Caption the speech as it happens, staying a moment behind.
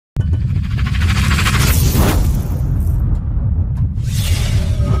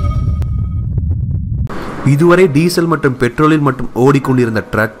இதுவரை டீசல் மற்றும் பெட்ரோலில் மட்டும் ஓடிக்கொண்டிருந்த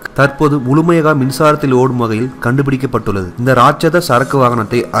ட்ரக் தற்போது முழுமையாக மின்சாரத்தில் ஓடும் வகையில் கண்டுபிடிக்கப்பட்டுள்ளது. இந்த ராட்சத சரக்கு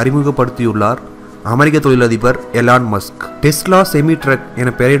வாகனத்தை அறிமுகப்படுத்தியுள்ளார் அமெரிக்க தொழிலதிபர் Elon Musk. Tesla semi drug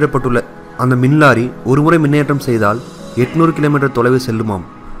என பெயரிடப்பட்டுள்ள அந்த மின்லாரி ஒருமுறை மின்னேற்றம் செய்தால் 800 கிலோமீட்டர் தொலைவு செல்லுமாம்.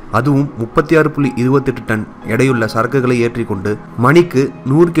 அதுவும் 36.28 டன் எடையுள்ள சரக்குகளை ஏற்றிக்கொண்டு மணிக்கு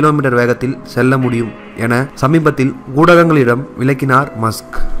 100 கிலோமீட்டர் வேகத்தில் செல்ல முடியும் என சமீபத்தில் ஊடகங்களிடம் விளக்கினார்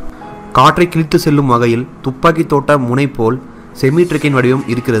மஸ்க். காற்றை கிழித்து செல்லும் வகையில் துப்பாக்கி தோட்ட முனை போல் செமி ட்ரக்கின் வடிவம்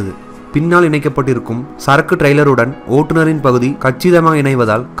இருக்கிறது. பின்னால் இணைக்கப்பட்டிருக்கும் சரக்கு ட்ரெய்லருடன் ஓட்டுநரின் பகுதி கச்சிதமாக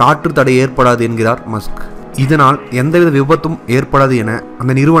இணைவதால் காற்று தடை ஏற்படாது என்கிறார் மஸ்க். இதனால் எந்தவித விபத்தும் ஏற்படாது என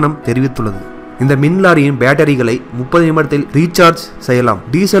அந்த நிறுவனம் தெரிவித்துள்ளது. இந்த மின் லாரியின் பேட்டரிகளை 30 நிமிடத்தில் ரீசார்ஜ் செய்யலாம்.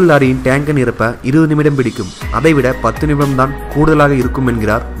 டீசல் லாரியின் டேங்கை நிரப்ப 20 நிமிடம் பிடிக்கும். அதைவிட 10 நிமிடம் தான் கூடுதலாக இருக்கும்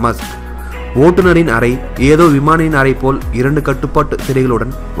என்கிறார் மஸ்க். ஓட்டுநரின் அறை ஏதோ விமானியின் அறை போல் 2 கட்டுப்பாட்டு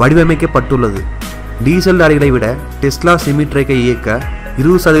திரைகளுடன் வடிவமைக்கப்பட்டுள்ளது. டீசல் லாரிகளை விட டெஸ்லா செமி ட்ரக்கை இயக்க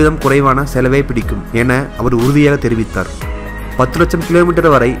 20% குறைவான செலவே பிடிக்கும் என அவர் உறுதியாக தெரிவித்தார். 10 லட்சம் கிலோமீட்டர்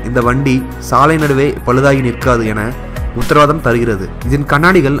வரை இந்த வண்டி சாலை நடுவே பழுதாகி நிற்காது என உத்தரவாதம் தருகிறது. இதன்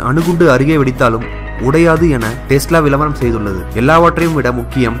கண்ணாடிகள் அணுகுண்டு அருகே வெடித்தாலும் உடையாது என டெஸ்லா விளம்பரம் செய்துள்ளது. எல்லாவற்றையும் விட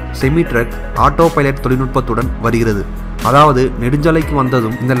முக்கியம், செமி ட்ரக் ஆட்டோ பைலட் தொழில்நுட்பத்துடன் வருகிறது. அதாவது நெடுஞ்சாலைக்கு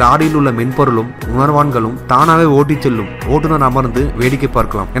வந்ததும் இந்த லாரியில் உள்ள மென்பொருளும் உணர்வான்களும் தானாகவே ஓட்டிச் செல்லும். ஓட்டுநர் அமர்ந்து வேடிக்கை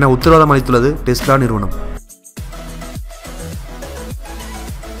பார்க்கலாம் என உத்தரவாதம் அளித்துள்ளது டெஸ்லா நிறுவனம்.